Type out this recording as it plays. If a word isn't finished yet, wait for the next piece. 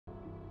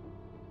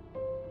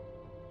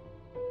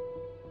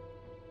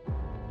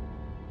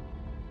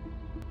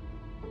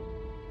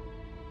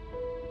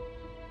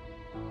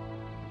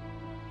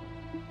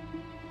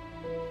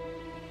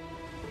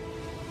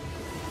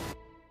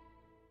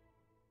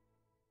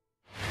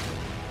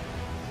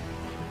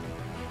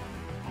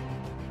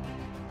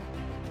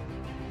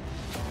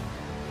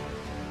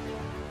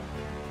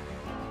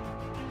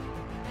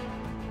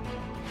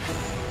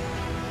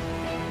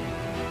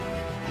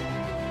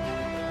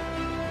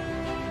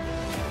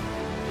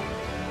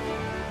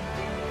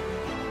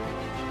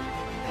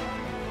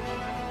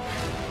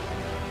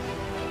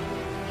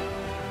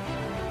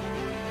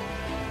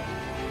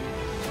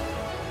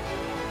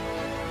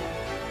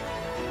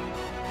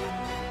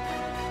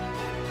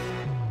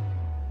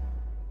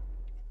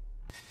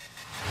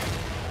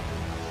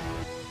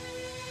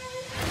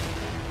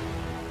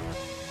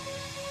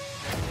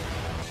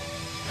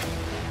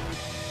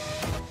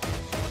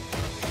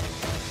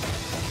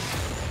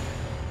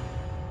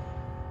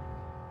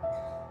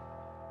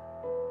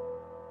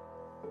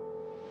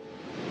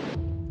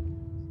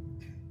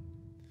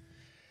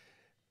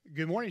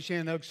Good morning,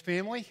 Shannon Oaks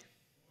family.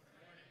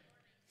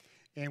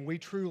 And we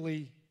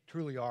truly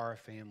are a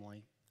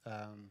family.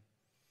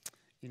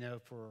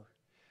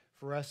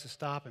 For us to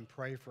stop and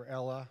pray for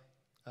Ella,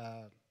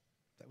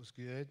 that was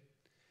good.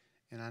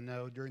 And I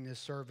know during this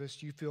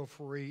service, you feel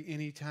free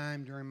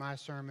anytime during my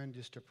sermon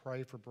just to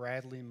pray for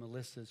Bradley and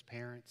Melissa's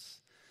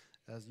parents.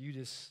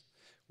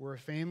 We're a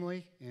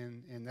family,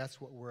 and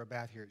that's what we're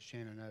about here at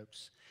Shannon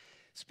Oaks.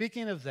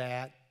 Speaking of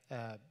that,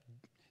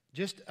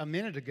 just a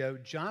minute ago,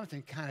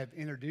 Jonathan kind of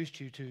introduced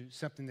you to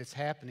something that's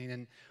happening.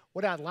 And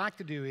what I'd like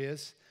to do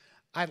is,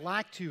 I'd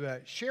like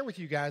to share with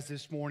you guys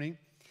this morning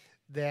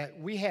that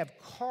we have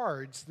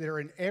cards that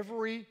are in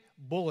every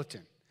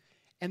bulletin.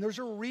 And there's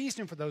a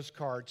reason for those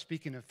cards,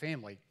 speaking of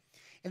family.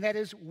 And that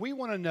is, we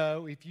want to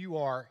know if you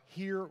are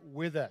here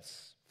with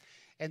us.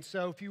 And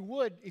so if you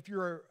would, if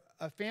you're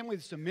a family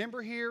that's a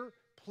member here,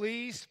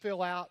 please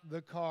fill out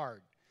the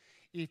card.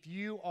 If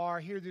you are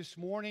here this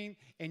morning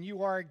and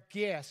you are a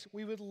guest,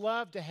 we would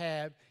love to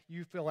have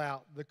you fill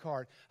out the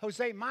card.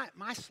 Jose,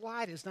 my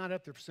slide is not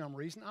up there for some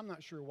reason. I'm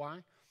not sure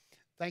why.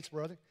 Thanks,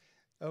 brother.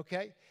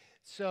 Okay.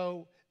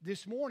 So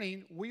this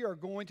morning we are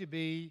going to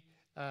be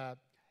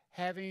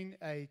having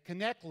a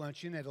Connect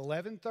luncheon at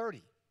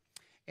 11:30.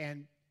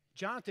 And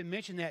Jonathan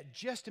mentioned that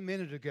just a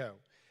minute ago.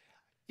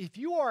 If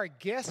you are a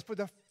guest for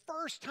the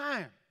first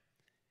time,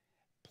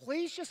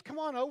 please just come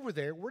on over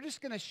there. We're just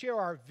going to share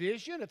our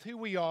vision of who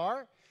we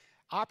are,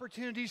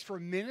 opportunities for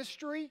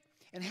ministry,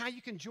 and how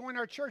you can join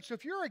our church. So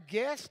if you're a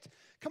guest,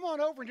 come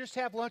on over and just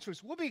have lunch with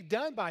us. We'll be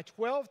done by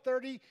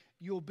 12:30.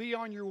 You'll be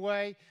on your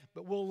way,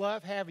 but we'll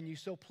love having you.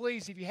 So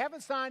please, if you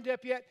haven't signed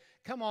up yet,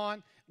 come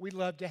on. We'd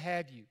love to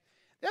have you.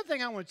 The other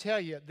thing I want to tell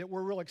you that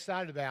we're real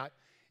excited about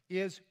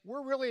is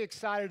we're really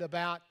excited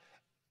about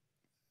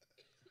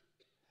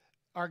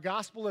our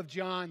Gospel of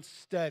John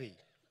study.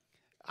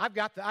 I've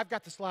got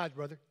the slides,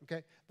 brother,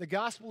 okay? The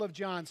Gospel of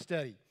John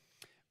study.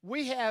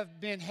 We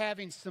have been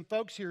having some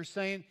folks here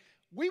saying,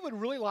 we would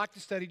really like to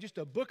study just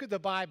a book of the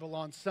Bible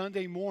on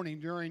Sunday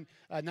morning during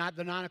the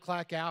 9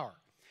 o'clock hour.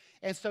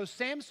 And so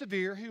Sam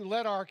Severe, who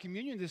led our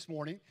communion this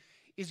morning,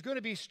 is going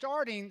to be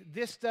starting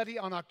this study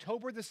on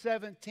October the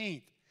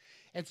 17th.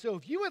 And so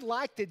if you would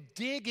like to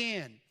dig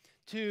in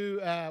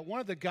to one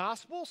of the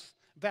Gospels,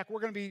 in fact,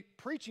 we're going to be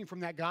preaching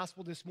from that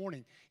Gospel this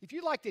morning. If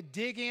you'd like to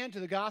dig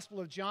into the Gospel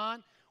of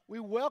John, we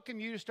welcome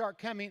you to start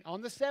coming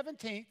on the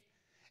 17th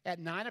at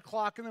 9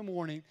 o'clock in the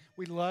morning.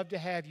 We'd love to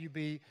have you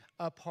be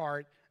a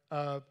part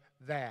of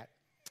that.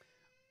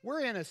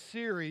 We're in a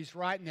series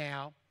right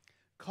now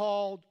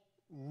called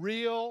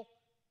Real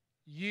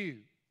You.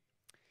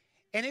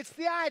 And it's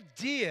the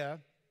idea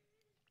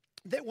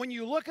that when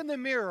you look in the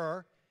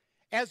mirror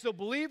as a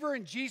believer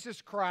in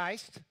Jesus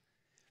Christ,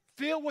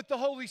 filled with the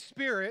Holy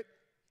Spirit,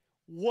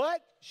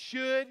 what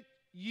should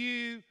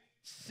you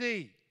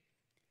see?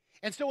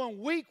 And so in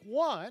week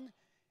 1,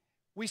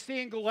 we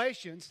see in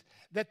Galatians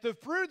that the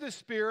fruit of the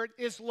Spirit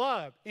is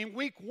love. In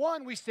week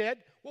 1, we said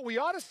what we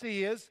ought to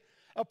see is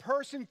a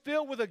person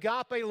filled with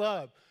agape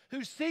love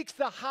who seeks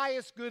the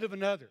highest good of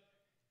another.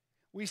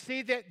 We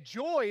see that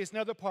joy is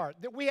another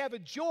part, that we have a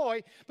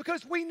joy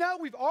because we know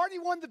we've already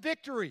won the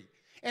victory,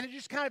 and it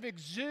just kind of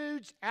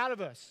exudes out of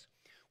us.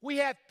 We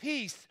have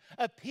peace,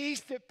 a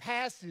peace that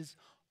passes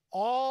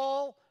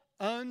all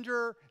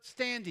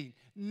understanding.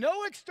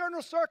 No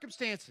external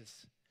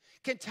circumstances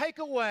can take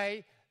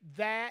away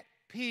that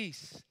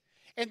peace.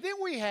 And then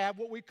we have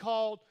what we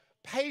call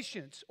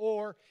patience,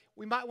 or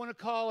we might want to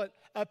call it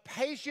a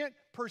patient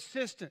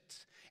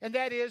persistence. And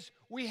that is,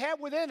 we have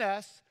within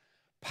us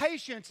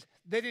patience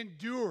that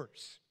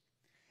endures.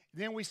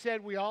 Then we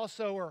said we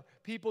also are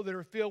people that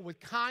are filled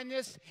with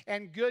kindness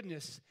and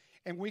goodness,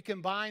 and we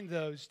combine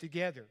those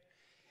together.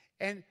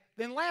 And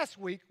then last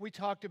week we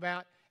talked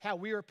about how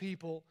we are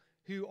people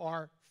who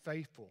are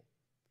faithful.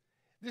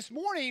 This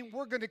morning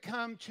we're going to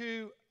come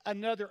to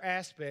another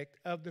aspect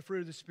of the fruit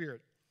of the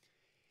Spirit.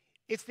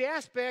 It's the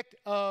aspect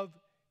of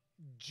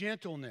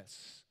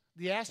gentleness.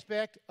 The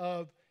aspect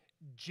of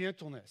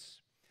gentleness.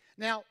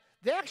 Now,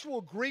 the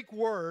actual Greek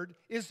word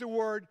is the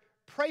word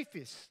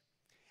praphis.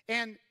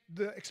 And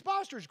the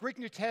Expositor's Greek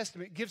New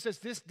Testament gives us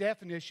this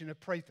definition of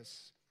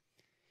praphis.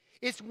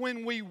 It's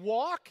when we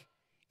walk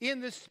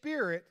in the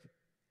Spirit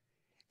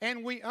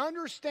and we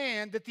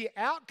understand that the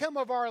outcome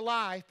of our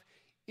life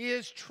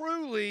is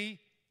truly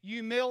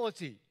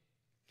humility.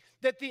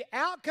 That the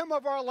outcome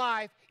of our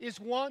life is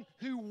one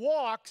who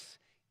walks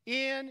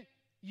in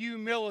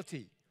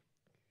humility.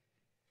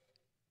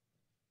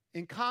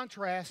 In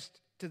contrast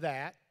to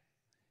that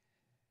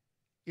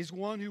is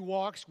one who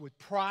walks with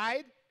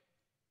pride,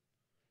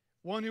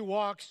 one who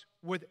walks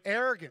with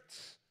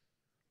arrogance.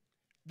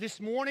 This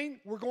morning,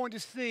 we're going to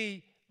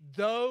see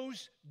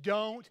those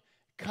don't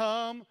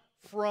come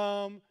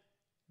from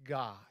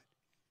God.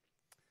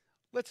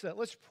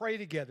 Let's pray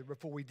together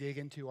before we dig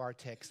into our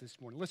text this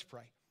morning. Let's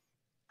pray.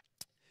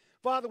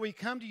 Father, we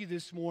come to you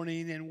this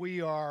morning and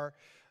we are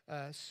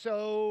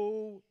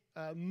so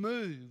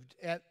moved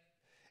at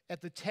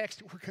the text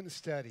that we're going to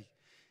study.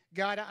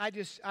 God,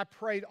 I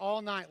prayed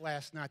all night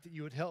last night that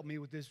you would help me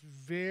with this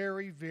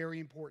very, very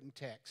important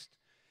text.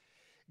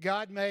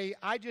 God, may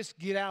I just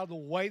get out of the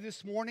way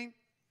this morning.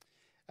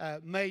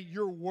 May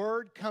your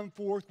word come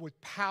forth with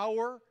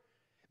power.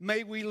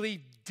 May we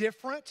leave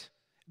different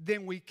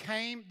than we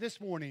came this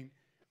morning.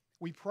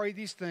 We pray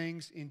these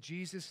things in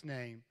Jesus'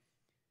 name.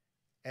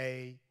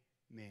 Amen.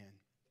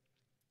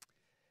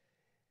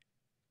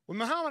 When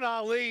Muhammad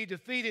Ali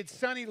defeated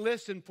Sonny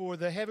Liston for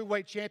the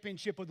heavyweight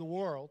championship of the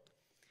world,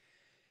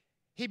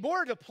 he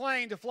boarded a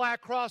plane to fly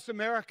across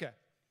America.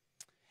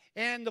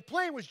 And the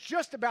plane was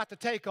just about to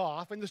take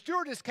off, and the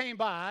stewardess came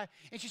by,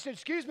 and she said,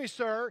 "Excuse me,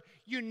 sir,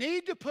 you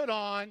need to put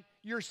on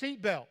your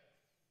seatbelt."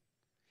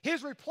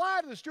 His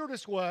reply to the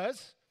stewardess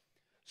was,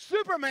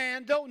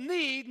 "Superman don't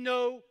need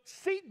no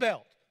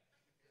seatbelt."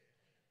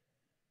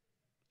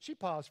 She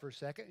paused for a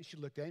second, and she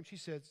looked at him. She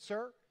said,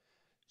 "Sir,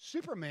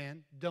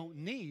 Superman don't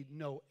need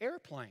no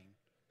airplane."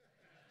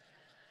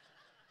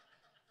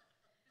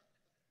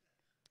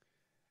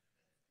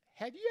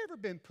 Have you ever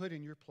been put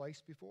in your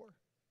place before?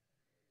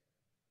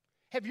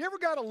 Have you ever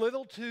got a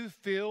little too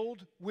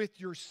filled with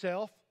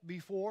yourself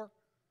before?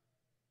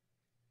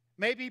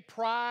 Maybe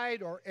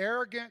pride or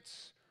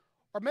arrogance,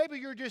 or maybe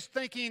you're just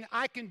thinking,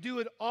 I can do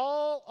it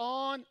all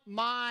on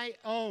my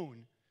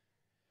own.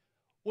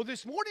 Well,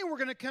 this morning we're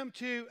going to come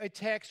to a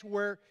text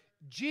where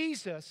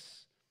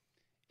Jesus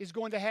is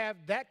going to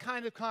have that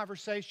kind of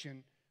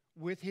conversation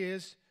with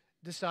his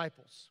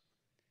disciples.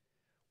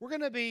 We're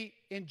going to be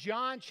in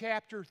John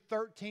chapter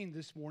 13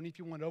 this morning, if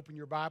you want to open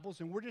your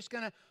Bibles, and we're just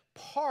going to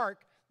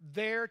park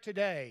there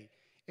today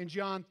in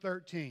John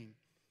 13.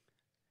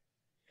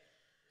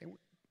 And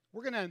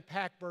we're going to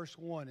unpack verse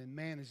 1, and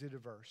man, is it a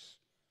verse.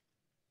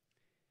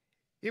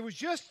 It was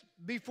just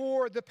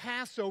before the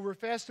Passover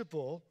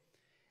festival,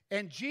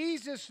 and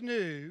Jesus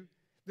knew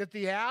that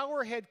the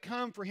hour had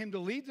come for him to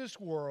leave this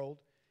world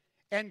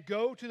and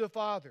go to the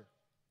Father.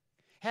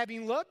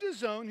 Having loved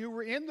his own who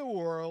were in the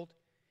world,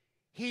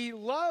 he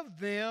loved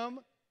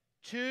them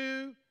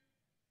to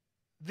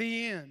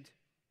the end.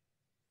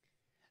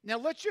 Now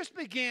let's just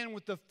begin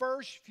with the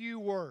first few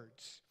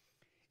words.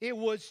 It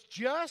was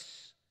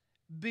just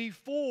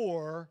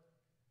before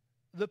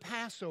the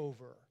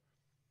Passover.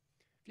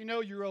 If you know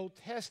your Old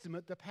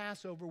Testament, the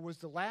Passover was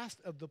the last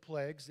of the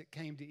plagues that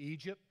came to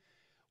Egypt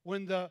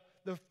when the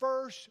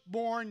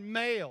firstborn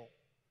male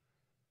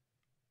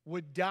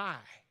would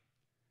die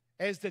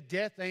as the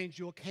death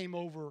angel came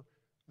over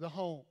the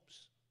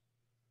homes.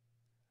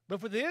 But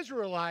for the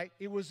Israelite,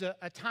 it was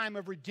a time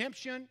of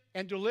redemption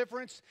and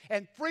deliverance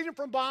and freedom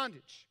from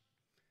bondage.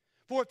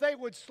 For if they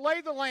would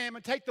slay the lamb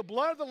and take the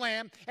blood of the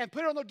lamb and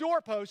put it on the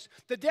doorpost,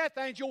 the death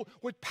angel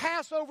would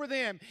pass over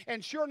them.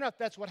 And sure enough,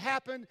 that's what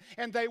happened,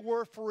 and they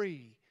were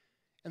free.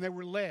 And they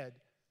were led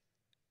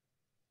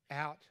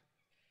out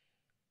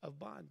of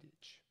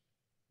bondage.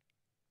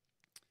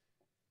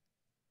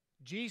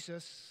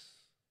 Jesus,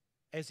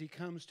 as he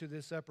comes to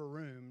this upper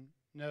room,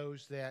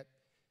 knows that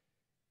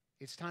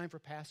it's time for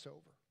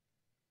Passover.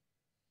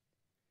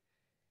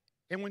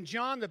 And when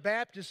John the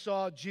Baptist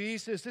saw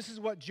Jesus, this is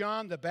what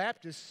John the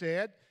Baptist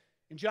said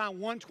in John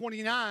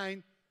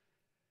 1:29,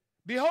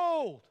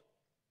 "Behold,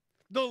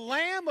 the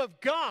Lamb of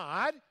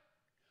God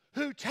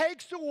who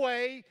takes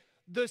away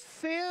the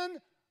sin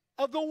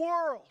of the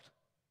world."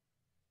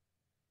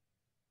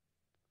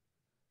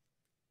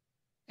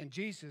 And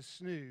Jesus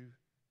knew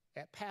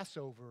at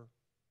Passover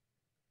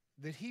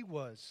that he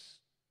was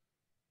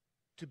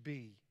to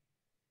be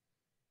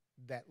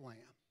that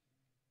lamb.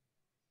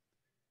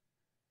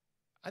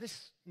 I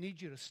just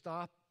need you to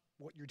stop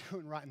what you're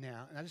doing right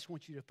now, and I just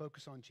want you to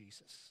focus on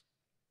Jesus.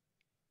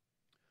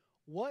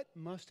 What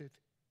must have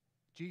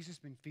Jesus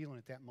been feeling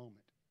at that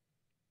moment?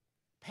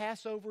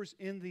 Passover's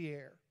in the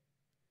air.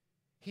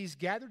 He's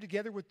gathered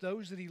together with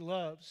those that he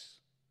loves,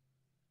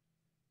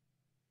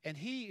 and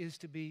he is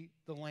to be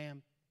the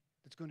lamb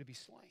that's going to be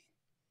slain.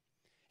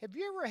 Have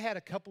you ever had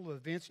a couple of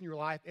events in your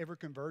life ever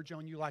converge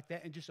on you like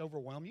that and just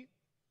overwhelm you?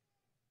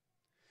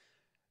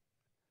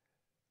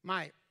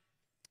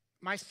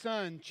 My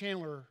son,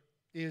 Chandler,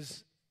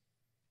 is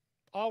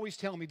always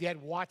telling me, "Dad,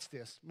 watch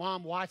this.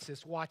 Mom, watch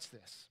this, watch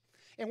this."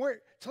 And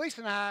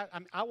Talisa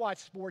and I watch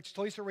sports.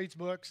 Talisa reads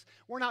books.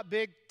 We're not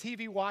big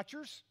TV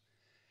watchers.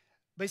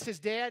 But he says,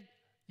 "Dad,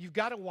 you've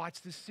got to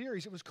watch this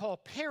series." It was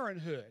called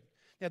Parenthood.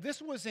 Now, this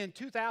was in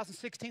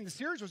 2016. The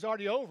series was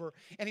already over.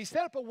 And he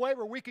set up a way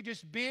where we could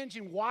just binge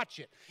and watch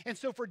it. And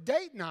so for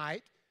date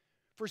night,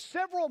 for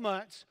several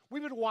months,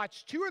 we would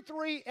watch 2 or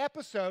 3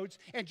 episodes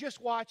and just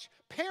watch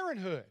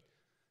Parenthood.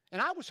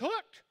 And I was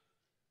hooked.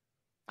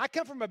 I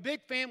come from a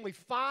big family,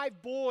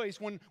 5 boys.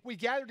 When we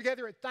gathered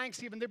together at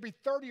Thanksgiving, there'd be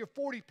 30 or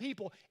 40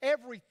 people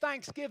every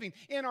Thanksgiving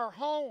in our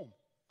home.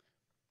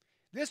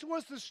 This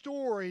was the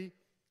story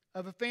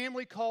of a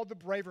family called the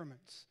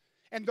Bravermans.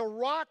 And the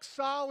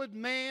rock-solid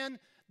man,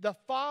 the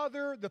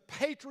father, the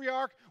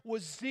patriarch,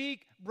 was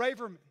Zeke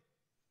Braverman.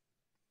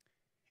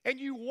 And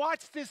you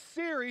watched this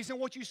series, and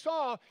what you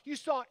saw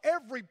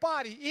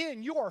everybody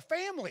in your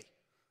family.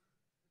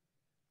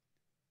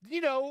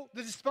 You know,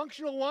 the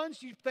dysfunctional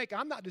ones, you think,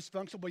 I'm not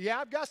dysfunctional, but yeah,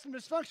 I've got some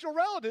dysfunctional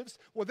relatives.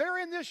 Well, they're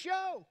in this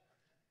show.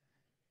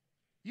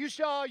 You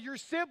saw your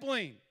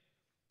sibling.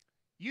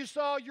 You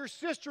saw your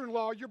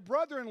sister-in-law, your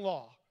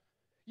brother-in-law.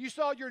 You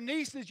saw your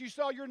nieces. You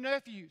saw your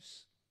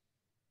nephews.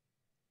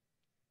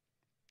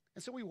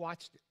 And so we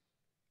watched it.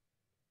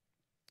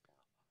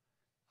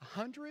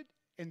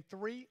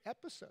 103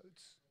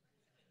 episodes.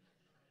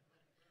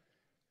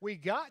 We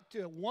got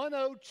to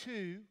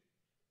 102,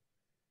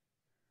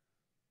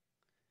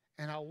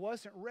 and I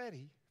wasn't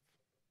ready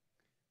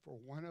for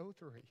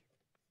 103.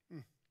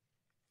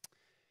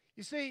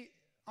 You see,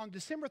 on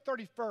December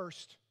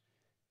 31st,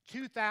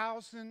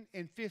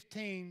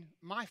 2015,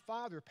 my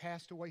father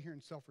passed away here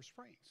in Sulphur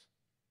Springs.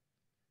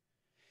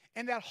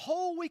 And that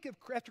whole week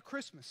after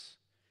Christmas,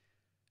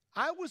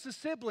 I was the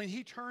sibling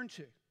he turned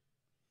to.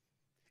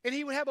 And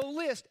he would have a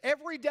list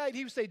every day. And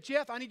he would say,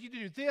 Jeff, I need you to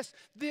do this,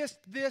 this,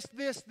 this,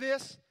 this,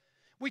 this.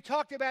 We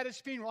talked about his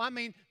funeral. I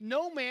mean,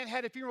 no man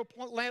had a funeral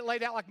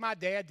laid out like my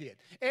dad did.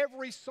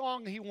 Every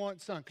song he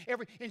once sung.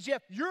 And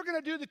Jeff, you're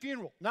going to do the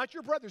funeral, not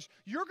your brothers.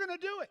 You're going to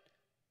do it.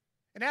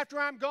 And after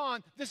I'm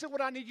gone, this is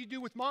what I need you to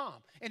do with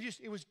Mom. And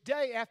it was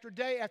day after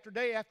day after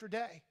day after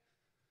day.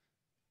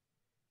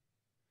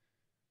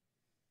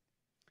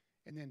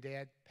 And then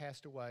Dad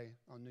passed away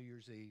on New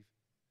Year's Eve,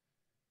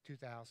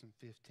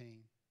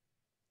 2015.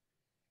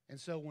 And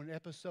so when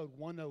episode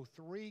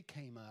 103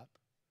 came up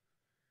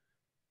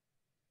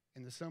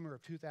in the summer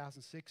of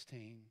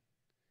 2016,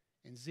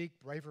 and Zeke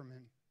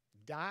Braverman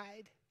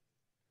died,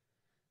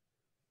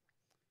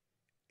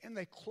 and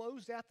they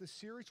closed out the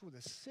series with a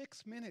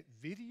 6-minute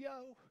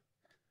video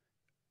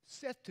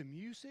set to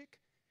music,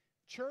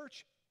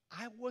 church,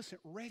 I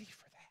wasn't ready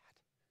for that.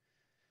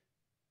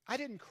 I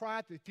didn't cry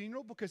at the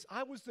funeral because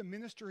I was the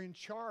minister in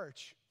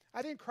charge.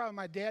 I didn't cry when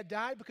my dad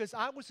died because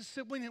I was the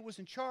sibling that was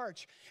in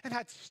charge. And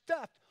I'd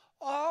stuffed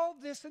all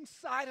this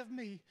inside of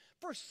me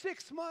for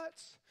 6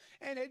 months,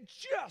 and it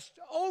just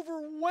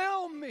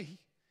overwhelmed me.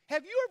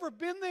 Have you ever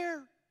been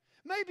there?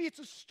 Maybe it's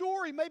a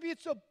story, maybe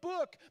it's a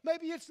book,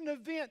 maybe it's an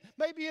event,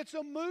 maybe it's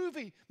a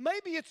movie,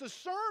 maybe it's a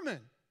sermon.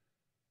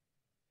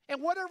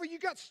 And whatever you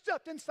got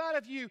stuffed inside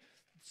of you,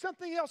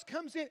 something else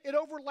comes in, it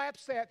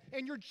overlaps that,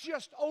 and you're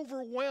just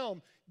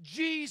overwhelmed.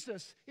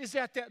 Jesus is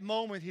at that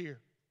moment here.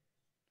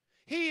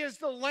 He is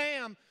the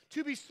Lamb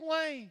to be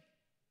slain.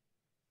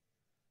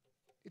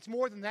 It's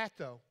more than that,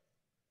 though.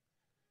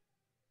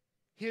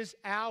 His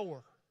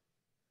hour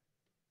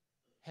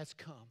has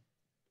come.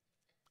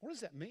 What does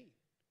that mean?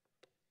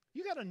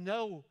 You got to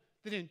know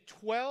that in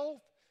 12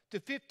 to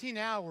 15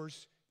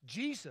 hours,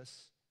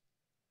 Jesus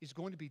is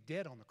going to be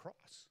dead on the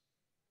cross.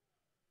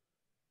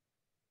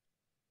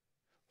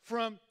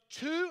 From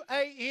 2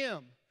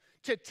 a.m.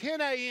 to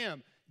 10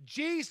 a.m.,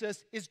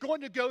 Jesus is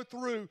going to go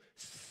through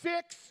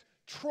 6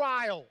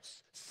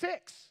 trials.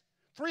 6.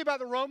 3 by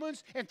the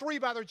Romans and 3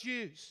 by the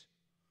Jews.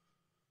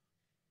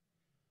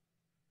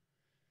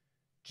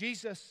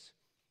 Jesus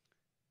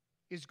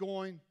is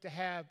going to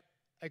have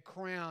a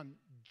crown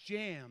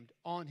jammed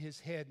on his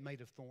head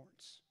made of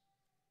thorns.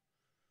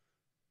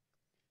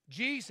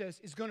 Jesus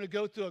is going to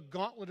go through a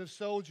gauntlet of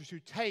soldiers who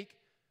take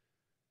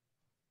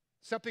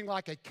something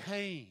like a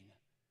cane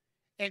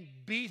and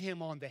beat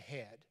him on the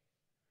head.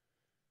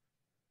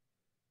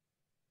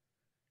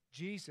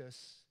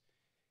 Jesus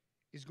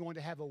is going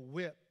to have a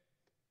whip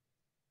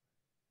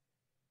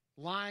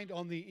lined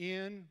on the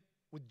end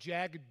with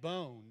jagged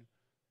bone,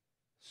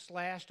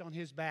 slashed on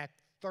his back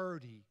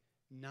 39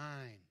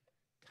 times.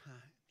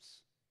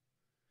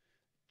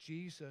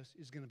 Jesus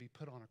is going to be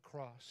put on a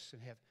cross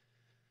and have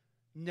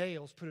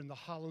nails put in the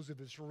hollows of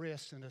his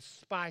wrists and a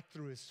spike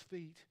through his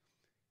feet.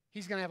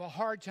 He's going to have a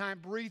hard time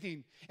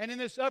breathing. And in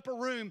this upper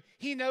room,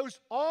 he knows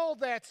all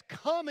that's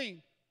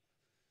coming.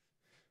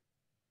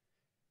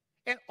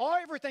 And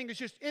everything is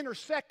just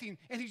intersecting,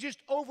 and he's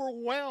just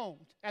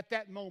overwhelmed at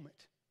that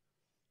moment.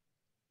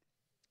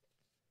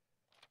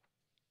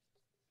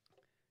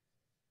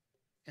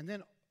 And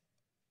then,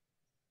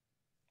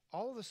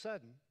 all of a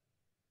sudden,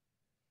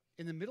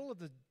 in the middle of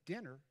the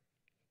dinner,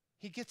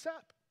 he gets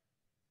up.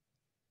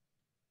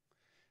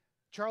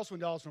 Charles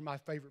Swindoll is one of my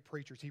favorite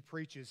preachers. He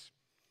preaches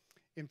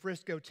in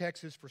Frisco,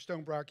 Texas for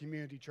Stonebriar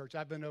Community Church.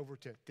 I've been over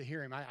to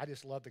hear him. I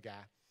just love the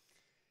guy.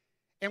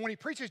 And when he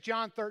preaches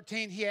John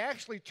 13, he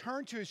actually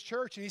turned to his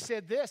church and he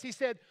said this. He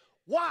said,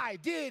 "Why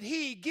did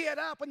he get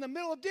up in the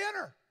middle of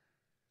dinner?"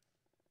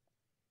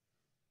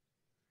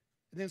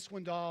 And then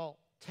Swindoll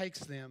takes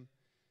them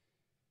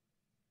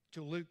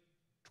to Luke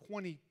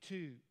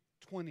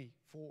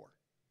 22:24,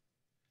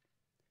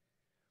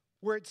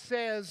 where it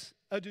says,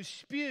 "A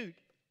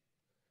dispute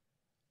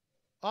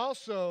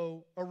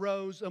also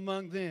arose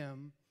among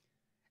them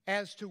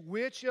as to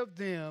which of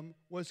them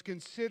was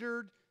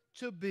considered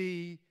to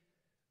be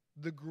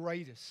the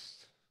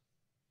greatest."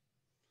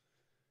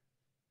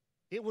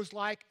 It was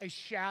like a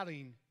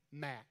shouting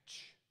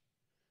match.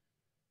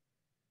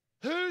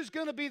 Who's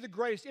going to be the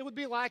greatest? It would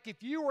be like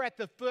if you were at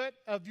the foot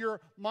of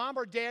your mom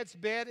or dad's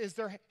bed as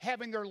they're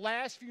having their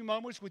last few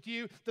moments with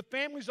you. The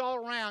family's all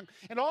around,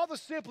 and all the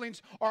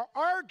siblings are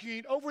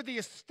arguing over the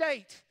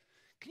estate.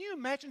 Can you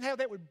imagine how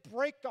that would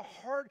break the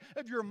heart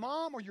of your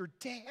mom or your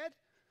dad?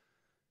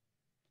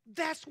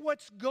 That's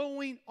what's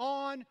going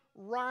on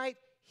right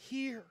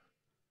here.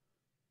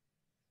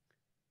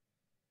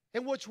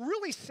 And what's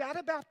really sad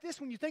about this,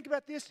 when you think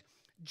about this,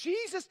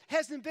 Jesus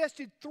has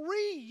invested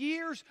 3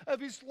 years of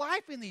his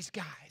life in these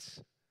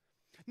guys.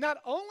 Not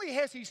only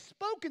has he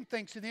spoken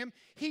things to them,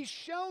 he's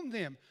shown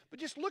them. But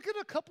just look at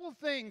a couple of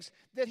things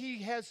that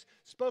he has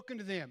spoken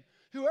to them.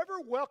 Whoever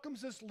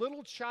welcomes this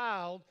little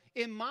child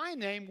in my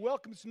name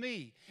welcomes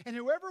me. And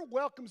whoever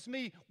welcomes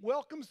me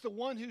welcomes the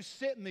one who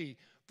sent me.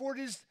 For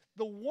it is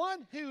the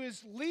one who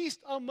is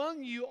least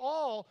among you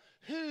all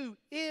who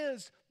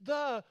is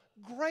the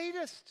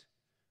greatest.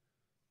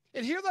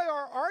 And here they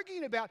are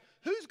arguing about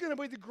who's going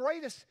to be the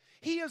greatest.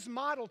 He has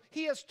modeled,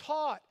 he has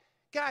taught.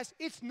 Guys,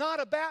 it's not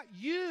about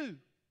you.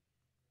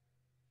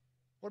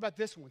 What about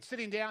this one?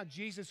 Sitting down,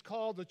 Jesus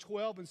called the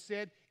 12 and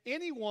said,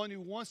 anyone who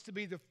wants to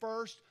be the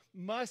first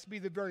must be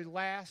the very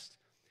last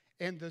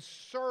and the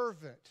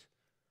servant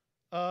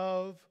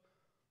of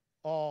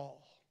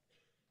all.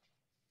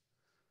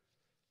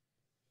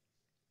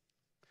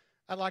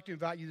 I'd like to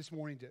invite you this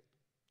morning to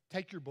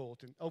take your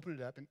bulletin, open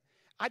it up, and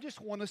I just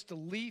want us to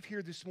leave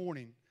here this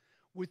morning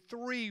with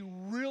 3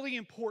 really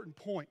important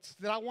points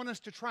that I want us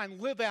to try and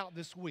live out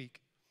this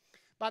week.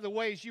 By the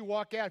way, as you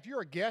walk out, if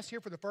you're a guest here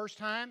for the first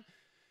time,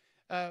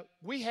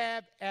 we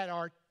have at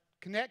our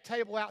Connect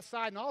table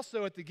outside and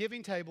also at the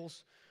giving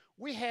tables,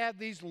 we have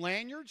these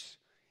lanyards,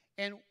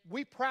 and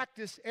we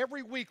practice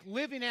every week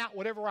living out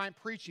whatever I'm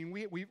preaching.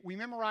 We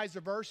memorize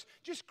the verse.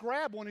 Just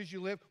grab one as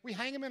you live. We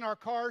hang them in our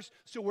cars,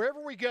 so wherever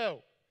we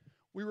go,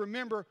 we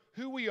remember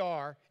who we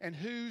are and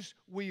whose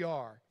we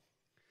are.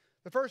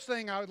 The first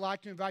thing I would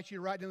like to invite you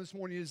to write down this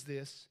morning is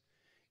this: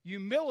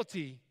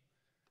 humility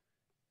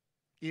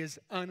is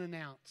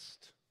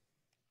unannounced.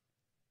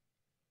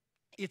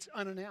 It's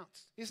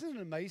unannounced. Isn't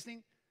it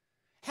amazing?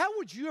 How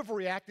would you have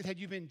reacted had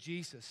you been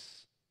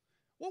Jesus?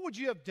 What would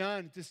you have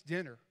done at this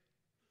dinner?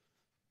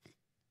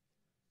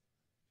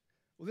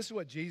 Well, this is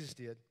what Jesus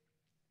did.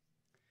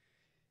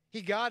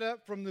 He got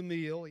up from the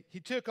meal. He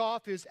took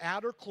off his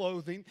outer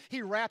clothing.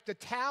 He wrapped a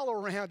towel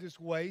around his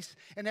waist.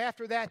 And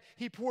after that,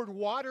 he poured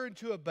water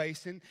into a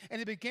basin, and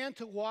he began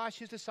to wash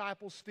his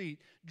disciples' feet,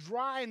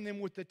 drying them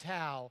with the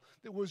towel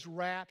that was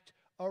wrapped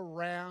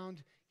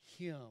around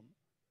him.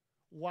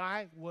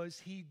 Why was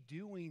he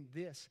doing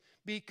this?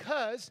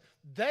 Because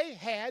they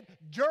had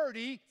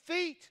dirty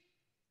feet.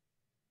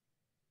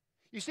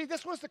 You see,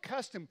 this was the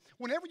custom.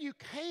 Whenever you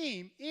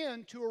came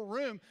into a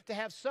room to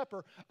have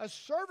supper, a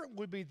servant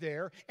would be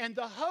there, and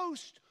the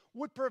host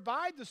would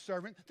provide the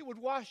servant that would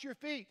wash your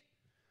feet.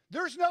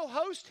 There's no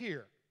host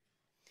here.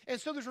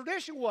 And so the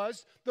tradition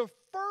was the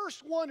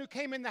first one who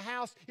came in the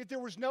house, if there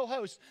was no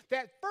host,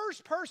 that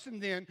first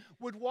person then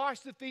would wash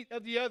the feet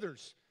of the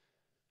others.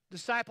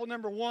 Disciple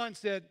number 1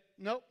 said,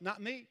 nope,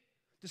 not me.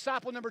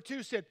 Disciple number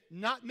 2 said,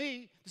 not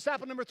me.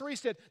 Disciple number 3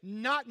 said,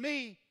 not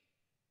me.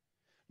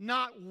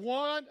 Not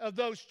one of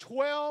those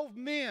 12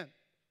 men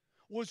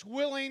was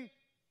willing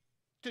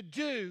to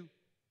do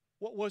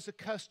what was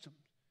accustomed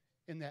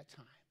in that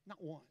time.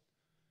 Not one.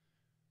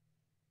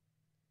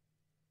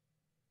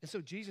 And so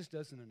Jesus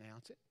doesn't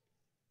announce it.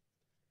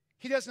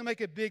 He doesn't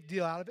make a big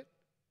deal out of it.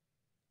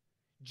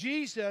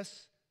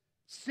 Jesus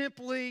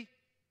simply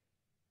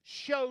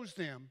shows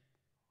them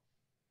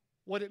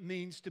what it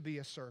means to be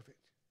a servant.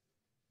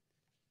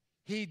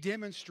 He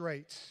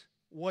demonstrates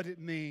what it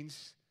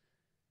means,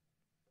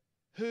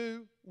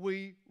 who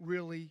we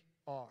really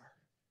are.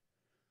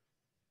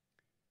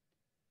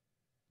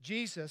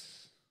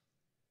 Jesus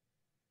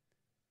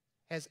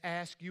has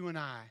asked you and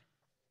I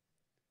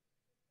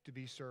to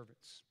be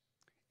servants.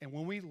 And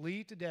when we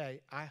leave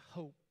today, I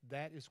hope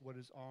that is what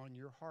is on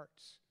your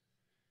hearts.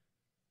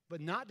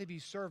 But not to be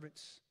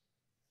servants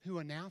who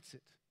announce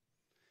it.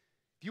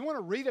 If you want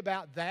to read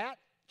about that,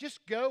 just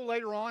go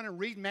later on and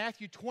read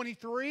Matthew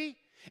 23,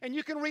 and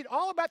you can read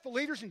all about the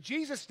leaders in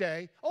Jesus'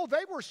 day. Oh,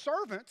 they were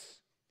servants.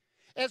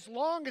 As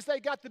long as they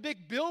got the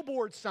big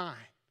billboard sign,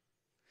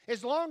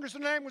 as long as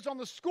their name was on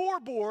the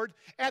scoreboard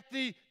at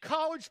the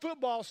college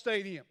football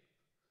stadium.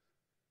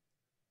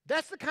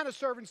 That's the kind of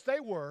servants they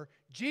were.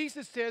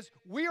 Jesus says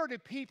we are the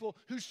people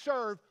who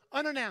serve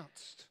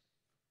unannounced.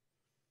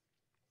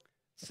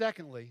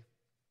 Secondly,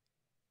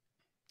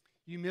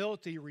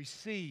 humility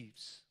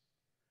receives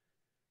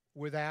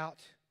without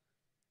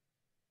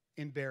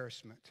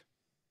embarrassment.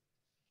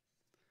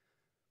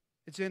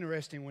 It's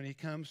interesting when he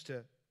comes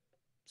to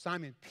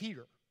Simon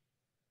Peter,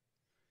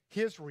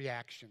 his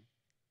reaction.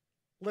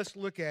 Let's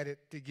look at it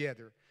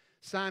together.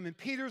 Simon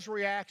Peter's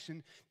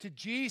reaction to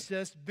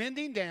Jesus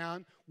bending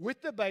down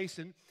with the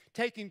basin,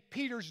 taking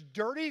Peter's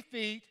dirty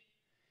feet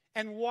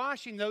and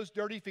washing those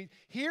dirty feet.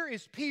 Here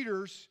is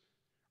Peter's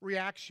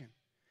reaction.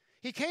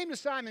 He came to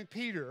Simon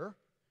Peter,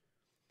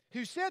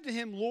 who said to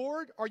him,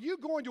 Lord, are you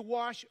going to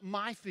wash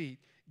my feet?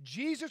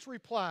 Jesus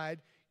replied,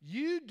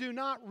 you do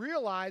not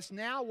realize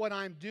now what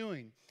I'm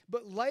doing,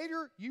 but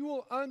later you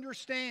will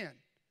understand.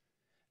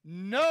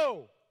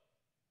 No,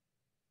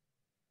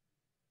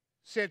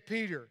 said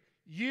Peter,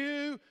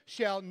 you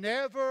shall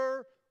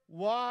never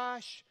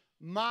wash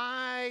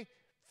my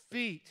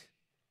feet.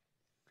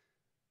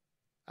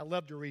 I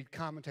love to read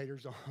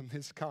commentators on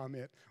this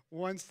comment.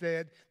 One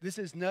said, this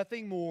is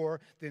nothing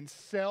more than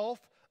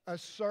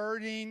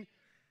self-asserting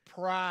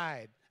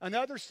pride.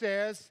 Another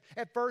says,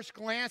 at first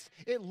glance,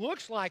 it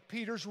looks like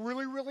Peter's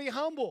really, really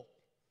humble.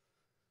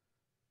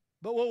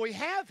 But what we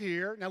have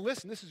here, now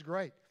listen, this is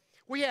great.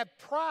 We have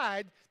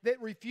pride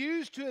that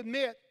refused to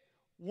admit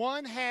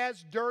one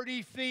has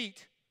dirty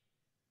feet.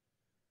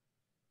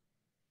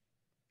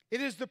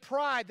 It is the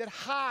pride that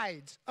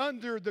hides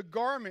under the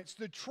garments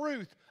the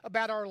truth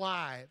about our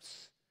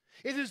lives.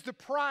 It is the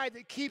pride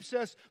that keeps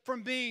us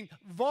from being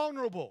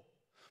vulnerable,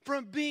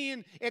 from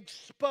being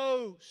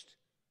exposed.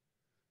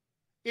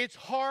 It's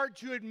hard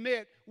to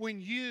admit when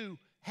you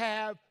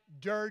have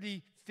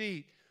dirty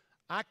feet.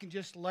 I can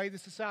just lay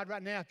this aside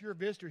right now. If you're a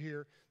visitor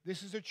here,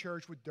 this is a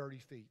church with dirty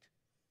feet.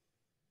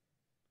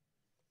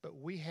 But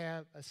we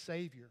have a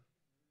Savior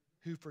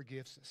who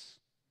forgives us,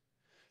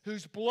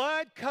 whose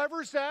blood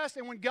covers us,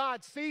 and when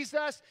God sees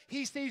us,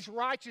 He sees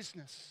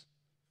righteousness.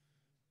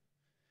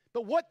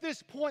 But what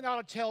this point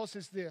ought to tell us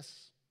is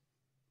this.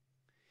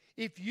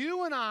 If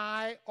you and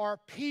I are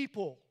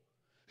people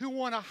who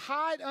want to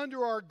hide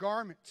under our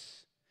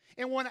garments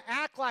and want to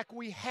act like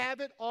we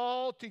have it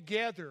all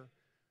together,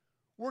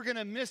 we're going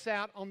to miss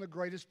out on the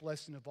greatest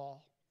blessing of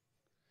all.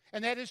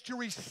 And that is to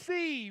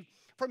receive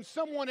from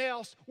someone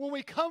else when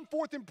we come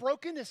forth in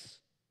brokenness.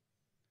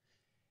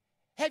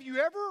 Have you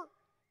ever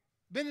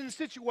been in a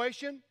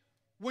situation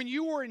when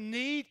you were in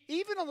need,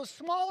 even on the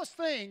smallest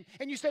thing,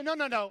 and you say,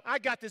 no, I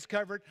got this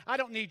covered. I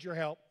don't need your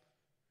help.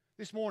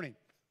 This morning,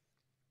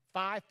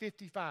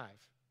 5:55,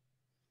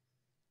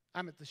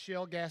 I'm at the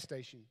Shell gas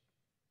station.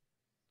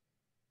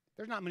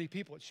 There's not many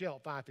people at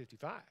Shell at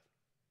 5:55.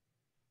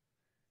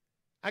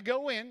 I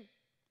go in.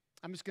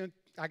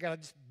 I got to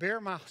just bare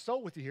my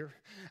soul with you here.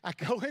 I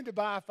go in to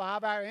buy a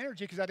 5-hour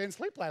energy because I didn't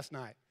sleep last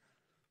night.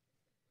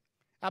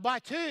 I buy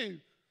 2.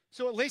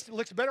 So at least it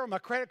looks better on my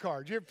credit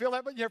card. You ever feel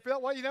that? You ever feel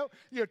that? Well,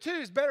 2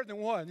 is better than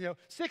 1.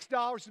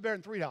 $6 is better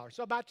than $3.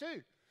 So I buy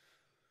 2.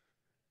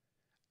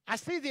 I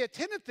see the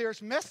attendant there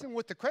is messing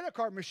with the credit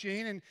card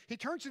machine, and he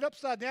turns it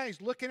upside down.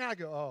 He's looking at it. I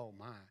go, oh,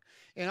 my.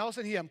 And all of a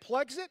sudden, he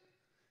unplugs it.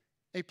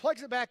 He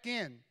plugs it back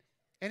in.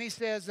 And he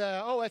says,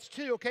 oh, that's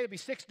 2. Okay, it'll be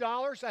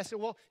 $6. I said,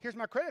 well, here's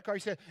my credit card.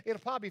 He said, it'll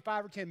probably be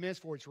 5 or 10 minutes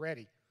before it's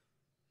ready.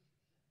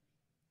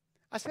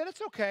 I said,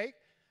 it's okay.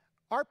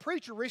 Our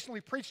preacher recently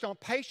preached on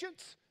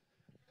patience.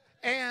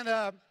 And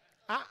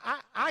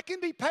I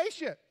can be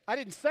patient. I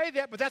didn't say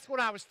that, but that's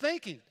what I was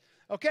thinking.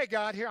 Okay,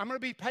 God, here, I'm going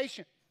to be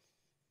patient.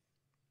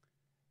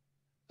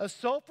 A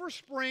Sulphur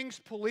Springs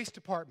Police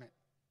Department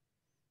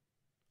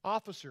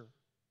officer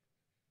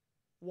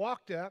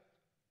walked up,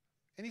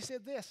 and he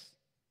said this.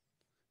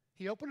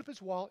 He opened up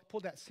his wallet,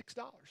 pulled out $6.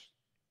 And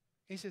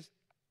he says,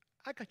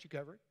 I got you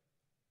covered.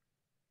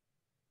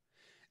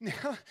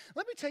 Now,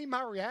 let me tell you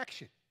my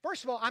reaction.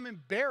 First of all, I'm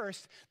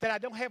embarrassed that I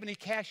don't have any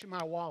cash in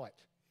my wallet.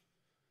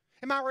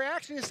 And my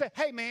reaction is say,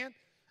 hey, man,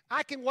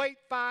 I can wait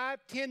 5,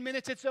 10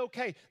 minutes. It's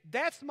okay.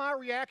 That's my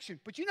reaction.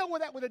 But you know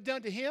what that would have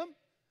done to him?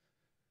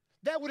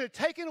 That would have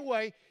taken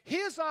away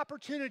his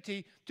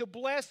opportunity to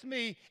bless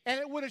me, and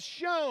it would have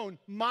shown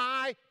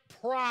my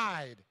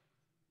pride.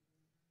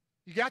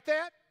 You got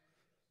that?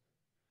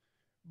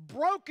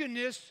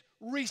 Brokenness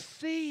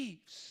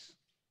receives.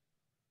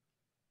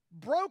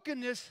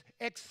 Brokenness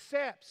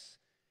accepts.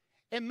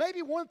 And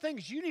maybe one of the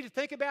things you need to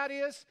think about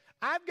is,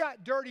 I've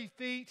got dirty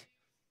feet,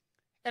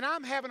 and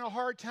I'm having a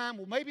hard time.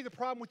 Well, maybe the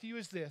problem with you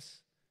is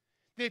this.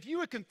 That if you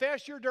would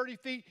confess your dirty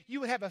feet,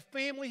 you would have a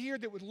family here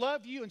that would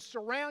love you and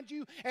surround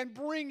you and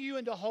bring you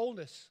into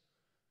wholeness.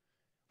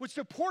 Would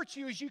support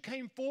you as you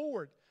came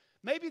forward.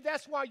 Maybe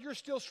that's why you're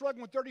still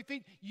struggling with dirty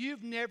feet.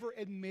 You've never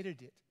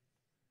admitted it.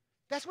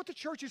 That's what the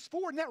church is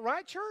for. Isn't that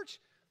right, church?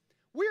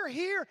 We're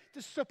here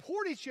to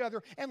support each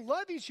other and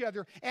love each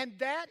other. And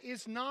that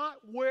is not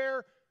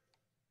where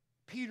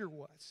Peter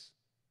was.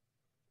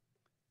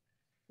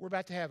 We're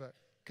about to have a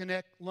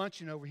Connect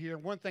luncheon over here.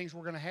 And one of the things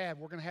we're going to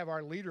have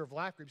our leader of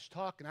life groups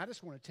talk. And I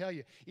just want to tell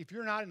you, if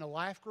you're not in a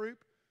life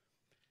group,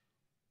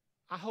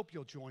 I hope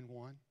you'll join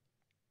one.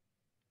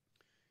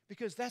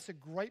 Because that's a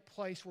great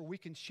place where we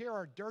can share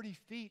our dirty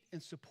feet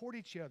and support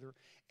each other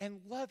and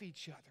love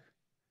each other.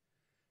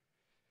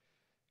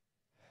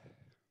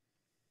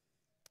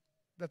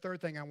 The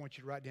third thing I want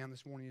you to write down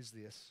this morning is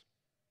this.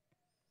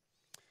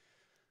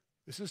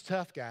 This is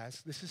tough,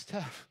 guys. This is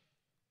tough.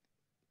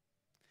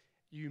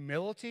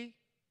 Humility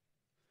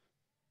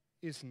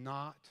is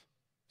not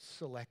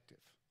selective.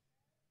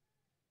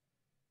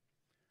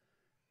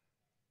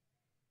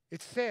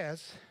 It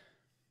says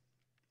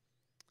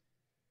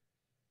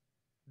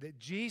that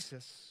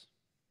Jesus,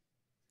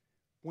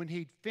 when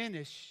he'd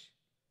finished,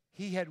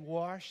 he had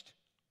washed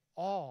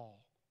all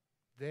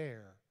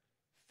their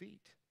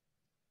feet.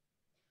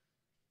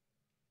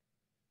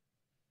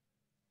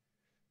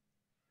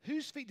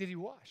 Whose feet did he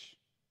wash?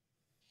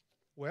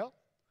 Well,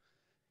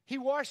 he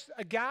washed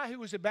a guy who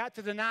was about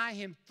to deny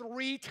him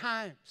 3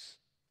 times.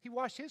 He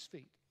washed his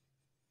feet.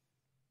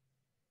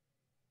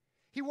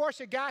 He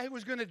washed a guy who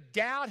was going to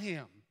doubt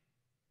him.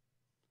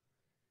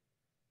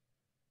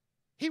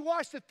 He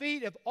washed the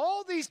feet of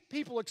all these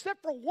people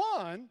except for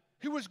one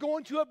who was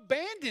going to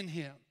abandon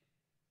him.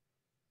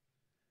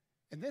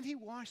 And then he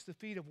washed the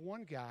feet of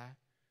one guy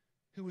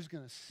who was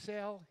going to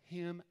sell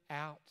him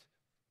out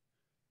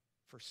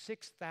for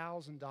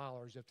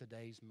 $6,000 of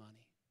today's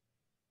money.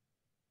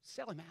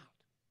 Sell him out.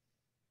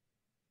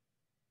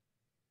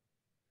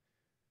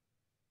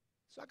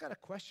 So I got a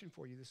question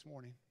for you this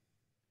morning.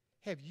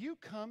 Have you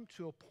come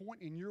to a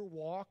point in your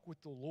walk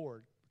with the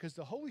Lord, because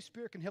the Holy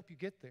Spirit can help you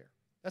get there?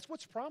 That's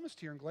what's promised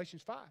here in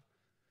Galatians 5.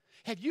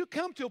 Have you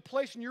come to a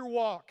place in your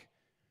walk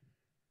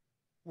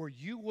where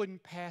you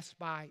wouldn't pass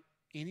by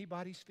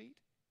anybody's feet?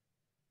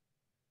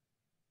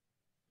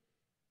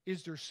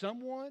 Is there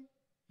someone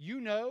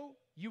you know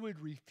you would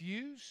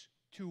refuse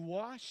to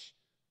wash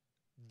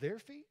their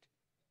feet?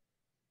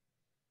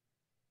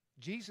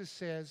 Jesus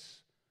says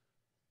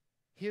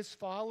his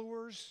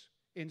followers,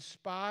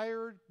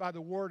 inspired by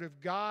the Word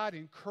of God,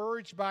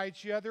 encouraged by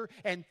each other,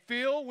 and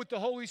filled with the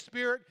Holy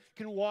Spirit,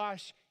 can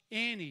wash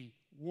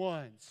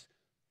anyone's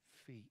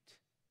feet.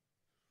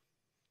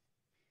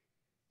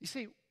 You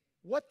see,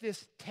 what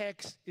this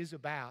text is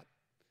about,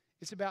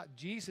 it's about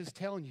Jesus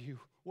telling you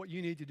what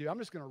you need to do. I'm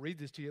just going to read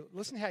this to you.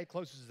 Listen how he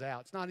closes it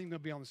out. It's not even going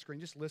to be on the screen.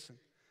 Just listen.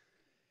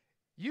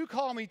 You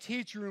call me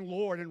teacher and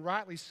Lord, and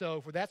rightly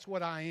so, for that's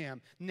what I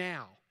am.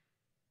 Now,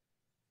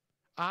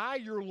 I,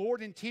 your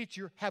Lord and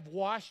teacher, have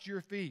washed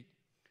your feet.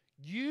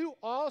 You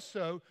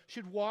also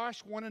should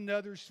wash one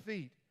another's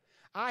feet.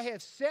 I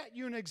have set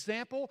you an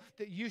example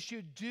that you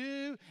should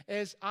do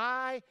as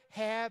I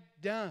have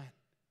done.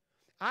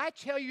 I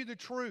tell you the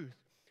truth.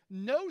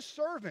 No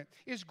servant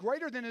is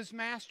greater than his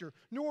master,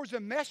 nor is a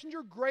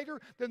messenger greater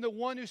than the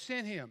one who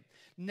sent him.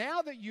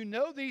 Now that you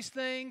know these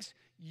things,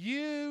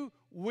 you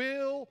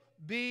will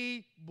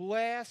be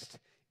blessed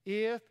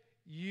if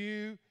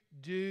you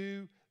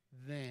do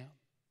them.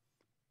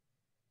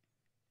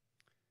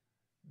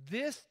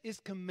 This is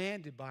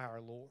commanded by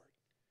our Lord.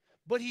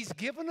 But he's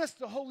given us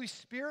the Holy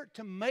Spirit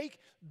to make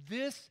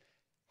this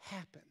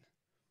happen.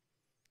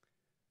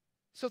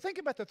 So think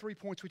about the 3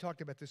 points we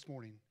talked about this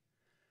morning.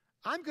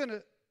 I'm going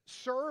to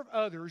serve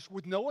others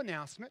with no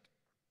announcement.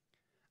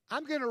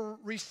 I'm going to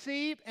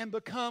receive and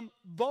become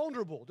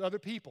vulnerable to other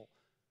people.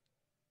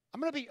 I'm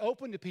going to be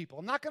open to people.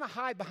 I'm not going to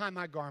hide behind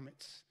my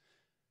garments.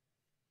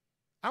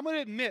 I'm going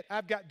to admit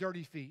I've got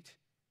dirty feet.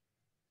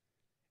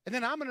 And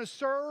then I'm going to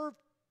serve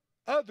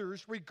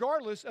others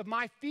regardless of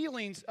my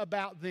feelings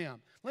about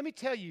them. Let me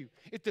tell you,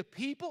 if the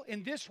people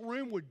in this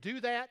room would do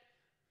that,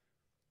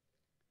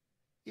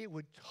 it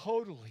would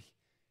totally,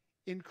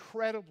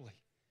 incredibly,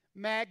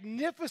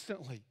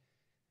 magnificently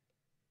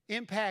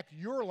impact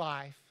your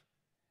life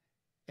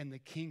and the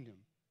kingdom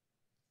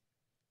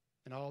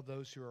and all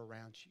those who are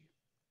around you.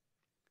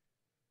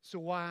 So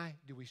why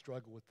do we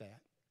struggle with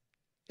that?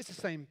 It's the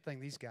same thing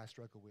these guys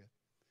struggle with.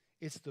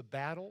 It's the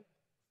battle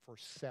for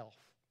self.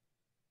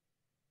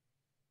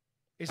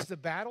 It's the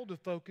battle to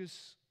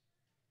focus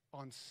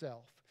on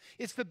self.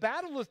 It's the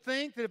battle to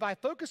think that if I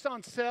focus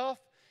on self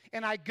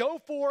and I go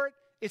for it,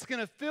 it's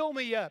going to fill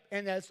me up.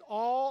 And that's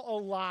all a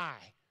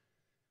lie.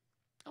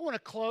 I want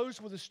to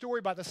close with a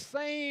story by the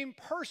same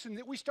person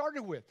that we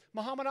started with,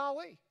 Muhammad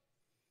Ali.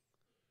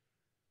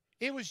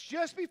 It was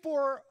just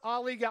before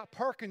Ali got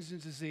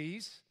Parkinson's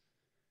disease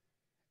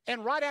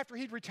and right after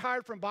he'd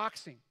retired from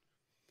boxing.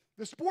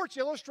 The Sports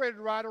Illustrated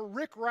writer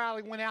Rick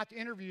Riley went out to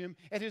interview him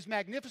at his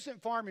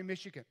magnificent farm in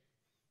Michigan.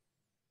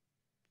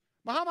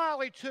 Muhammad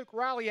Ali took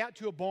Riley out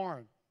to a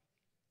barn.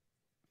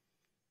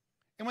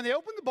 And when they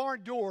opened the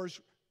barn doors,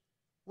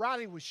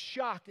 Riley was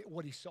shocked at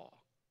what he saw.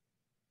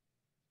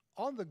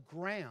 On the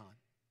ground,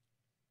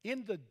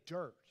 in the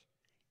dirt,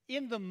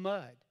 in the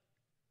mud,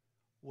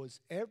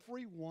 was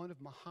every one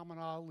of Muhammad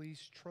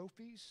Ali's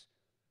trophies,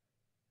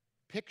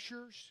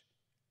 pictures,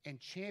 and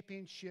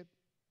championship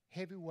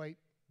heavyweight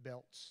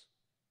belts.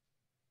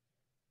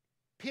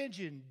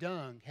 Pigeon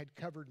dung had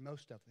covered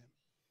most of them.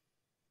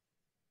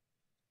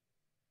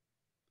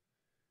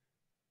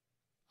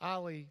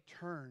 Ali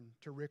turned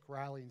to Rick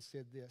Riley and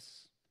said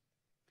this,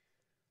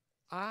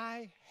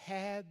 I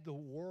had the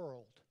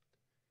world,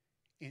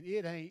 and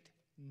it ain't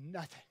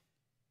nothing.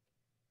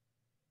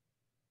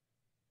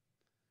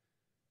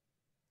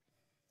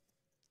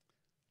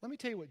 Let me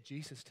tell you what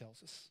Jesus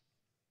tells us.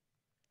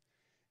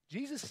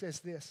 Jesus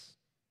says this,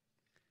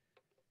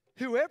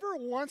 whoever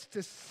wants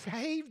to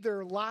save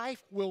their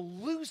life will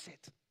lose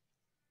it.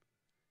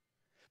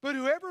 But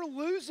whoever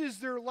loses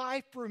their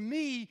life for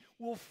me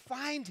will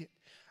find it.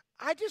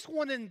 I just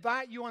want to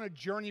invite you on a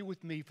journey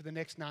with me for the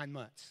next 9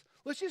 months.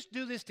 Let's just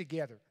do this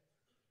together.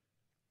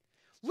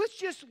 Let's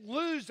just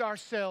lose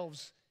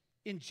ourselves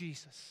in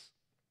Jesus.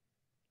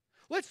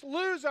 Let's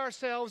lose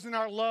ourselves in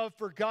our love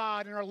for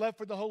God and our love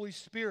for the Holy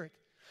Spirit.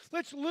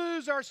 Let's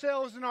lose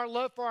ourselves in our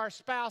love for our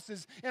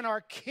spouses and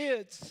our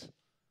kids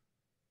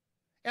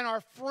and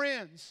our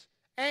friends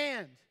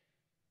and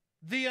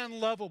the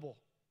unlovable.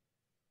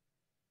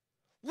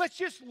 Let's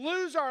just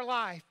lose our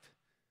life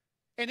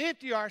and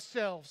empty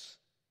ourselves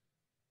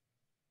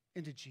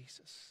into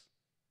Jesus.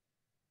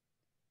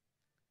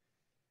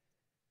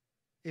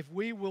 If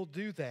we will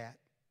do that,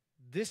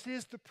 this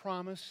is the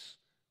promise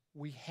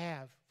we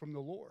have from the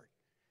Lord.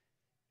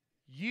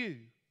 You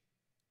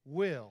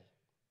will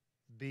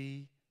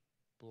be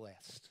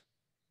blessed.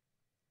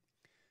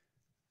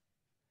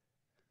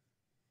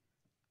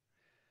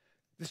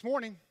 This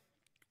morning,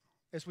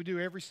 as we do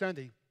every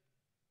Sunday,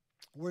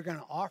 we're going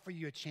to offer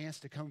you a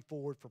chance to come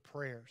forward for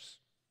prayers.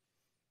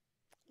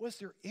 Was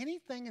there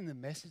anything in the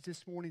message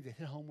this morning that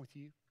hit home with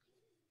you?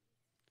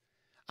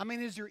 I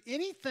mean, is there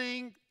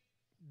anything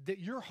that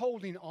you're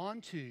holding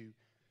on to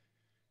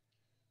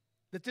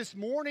that this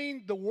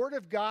morning the Word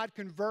of God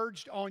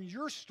converged on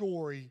your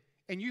story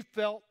and you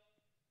felt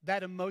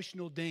that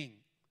emotional ding?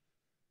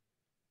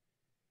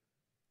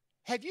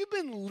 Have you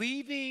been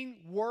leaving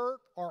work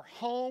or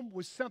home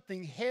with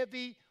something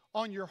heavy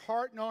on your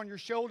heart and on your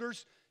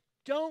shoulders?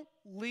 Don't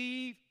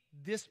leave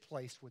this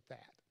place with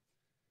that.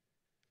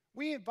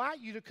 We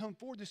invite you to come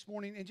forward this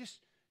morning and just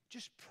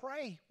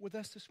pray with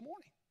us this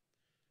morning.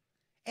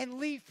 And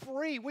leave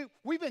free.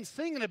 We've been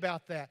singing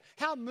about that.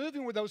 How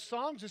moving were those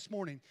songs this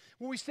morning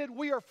when we said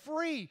we are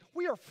free.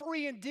 We are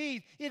free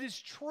indeed. It is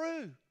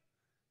true.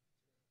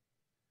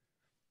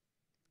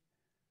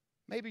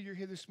 Maybe you're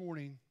here this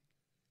morning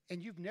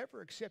and you've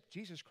never accepted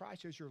Jesus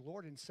Christ as your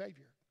Lord and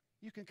Savior.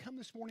 You can come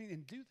this morning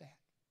and do that.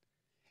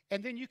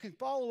 And then you can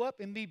follow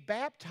up and be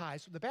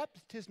baptized. The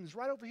baptism is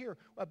right over here,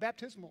 a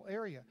baptismal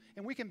area.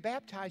 And we can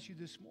baptize you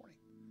this morning.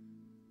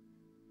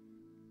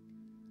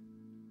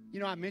 You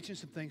know, I mentioned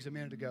some things a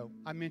minute ago.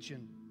 I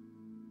mentioned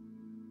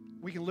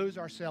we can lose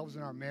ourselves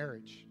in our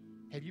marriage.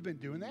 Have you been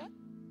doing that?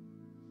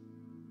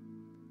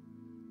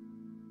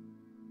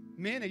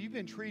 Men, have you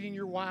been treating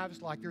your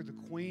wives like they're the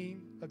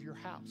queen of your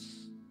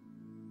house?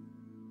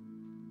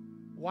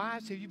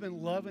 Wives, have you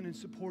been loving and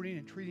supporting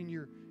and treating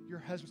your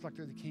husbands like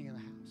they're the king of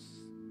the house?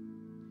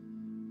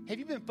 Have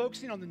you been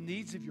focusing on the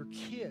needs of your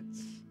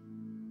kids?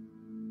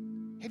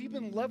 Have you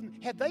been loving?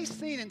 Have they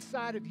seen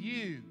inside of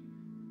you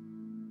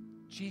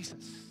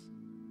Jesus?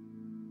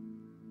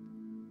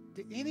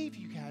 Do any of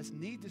you guys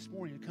need this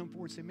morning to come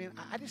forward and say, man,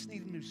 I just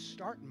need a new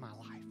start in my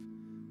life?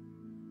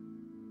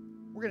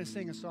 We're going to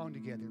sing a song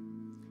together.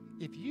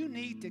 If you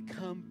need to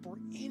come for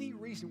any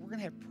reason, we're going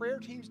to have prayer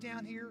teams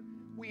down here.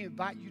 We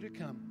invite you to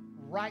come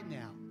right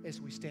now as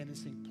we stand and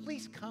sing.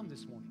 Please come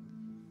this morning.